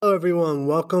Hello, everyone.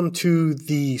 Welcome to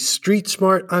the Street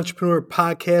Smart Entrepreneur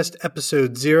Podcast,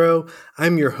 Episode 0.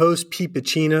 I'm your host, Pete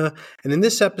Pacina, and in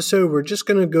this episode, we're just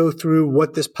going to go through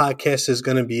what this podcast is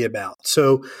going to be about.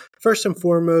 So, first and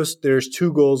foremost, there's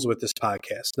two goals with this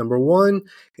podcast. Number one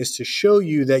is to show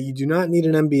you that you do not need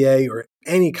an MBA or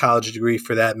any college degree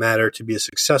for that matter to be a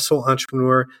successful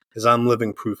entrepreneur, as I'm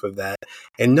living proof of that.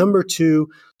 And number two,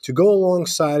 to go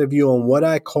alongside of you on what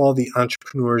I call the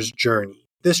entrepreneur's journey.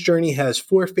 This journey has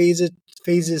 4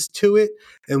 phases to it,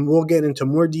 and we'll get into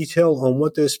more detail on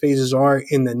what those phases are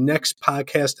in the next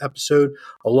podcast episode,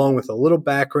 along with a little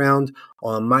background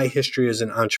on my history as an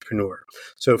entrepreneur.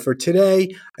 So for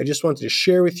today, I just wanted to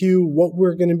share with you what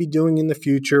we're going to be doing in the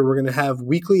future. We're going to have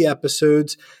weekly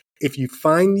episodes. If you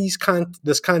find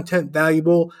this content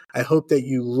valuable, I hope that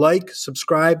you like,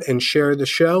 subscribe, and share the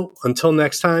show. Until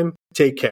next time, take care.